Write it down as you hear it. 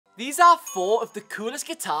These are 4 of the coolest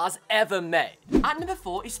guitars ever made. At number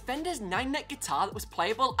 4 is Fender's 9-neck guitar that was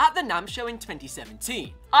playable at the NAMM show in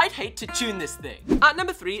 2017. I'd hate to tune this thing. At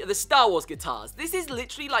number 3 are the Star Wars guitars. This is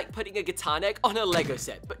literally like putting a guitar neck on a Lego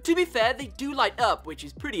set, but to be fair, they do light up, which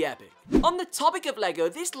is pretty epic. On the topic of Lego,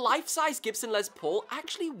 this life-size Gibson Les Paul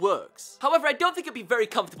actually works. However, I don't think it'd be very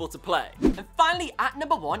comfortable to play. And finally, at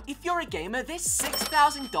number 1, if you're a gamer, this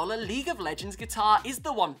 $6,000 League of Legends guitar is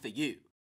the one for you.